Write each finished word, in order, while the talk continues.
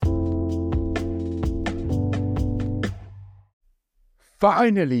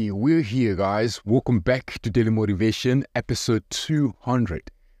Finally, we're here, guys. Welcome back to Daily Motivation, episode 200.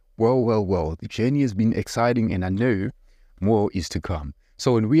 Well, the journey has been exciting and I know more is to come.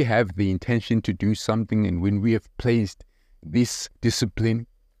 So when we have the intention to do something and when we have placed this discipline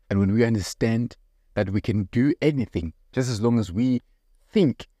and when we understand that we can do anything just as long as we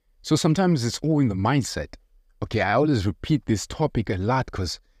think. So sometimes it's all in the mindset. Okay, I always repeat this topic a lot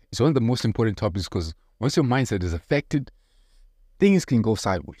because it's one of the most important topics because once your mindset is affected, things can go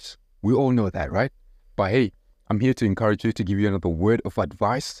sideways. We all know that, right? But hey, I'm here to encourage you, to give you another word of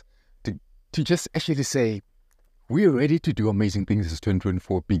advice, to just actually say, we're ready to do amazing things as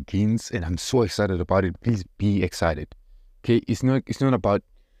 2024 begins, and I'm so excited about it. Please be excited. Okay, it's not about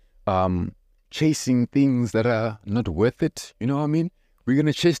chasing things that are not worth it. You know what I mean? We're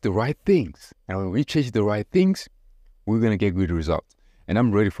gonna chase the right things, and when we chase the right things, we're gonna get good results. And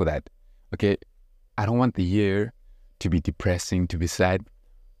I'm ready for that. Okay, I don't want the year to be depressing, to be sad.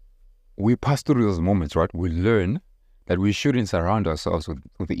 We pass through those moments, right? We learn that we shouldn't surround ourselves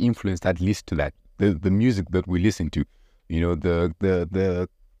with the influence that leads to that. The music that we listen to, you know, the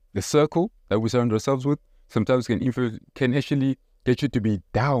circle that we surround ourselves with sometimes can actually get you to be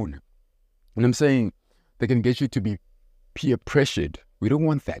down. And I'm saying they can get you to be peer pressured. We don't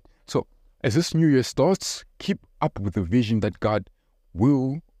want that. So as this new year starts, keep up with the vision that God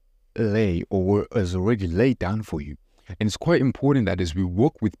will lay or has already laid down for you. And it's quite important that as we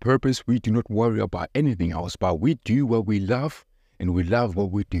walk with purpose, we do not worry about anything else, but we do what we love and we love what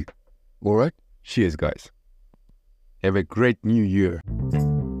we do. All right? Cheers, guys. Have a great new year.